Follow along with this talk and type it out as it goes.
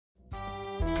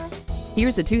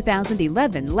Here's a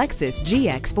 2011 Lexus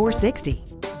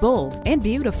GX460. Bold and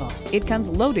beautiful, it comes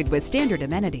loaded with standard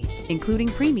amenities, including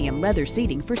premium leather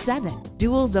seating for 7,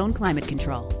 dual-zone climate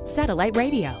control, satellite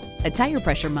radio, a tire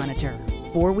pressure monitor,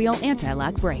 4-wheel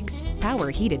anti-lock brakes, power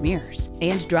heated mirrors,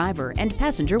 and driver and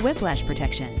passenger whiplash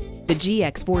protection. The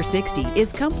GX460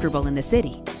 is comfortable in the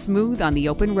city, smooth on the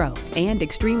open road, and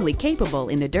extremely capable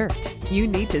in the dirt. You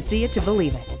need to see it to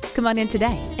believe it. Come on in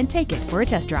today and take it for a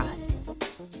test drive.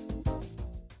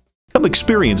 Come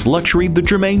experience luxury the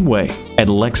Germain way at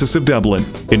Lexus of Dublin,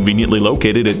 conveniently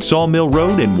located at Sawmill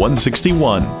Road and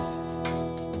 161.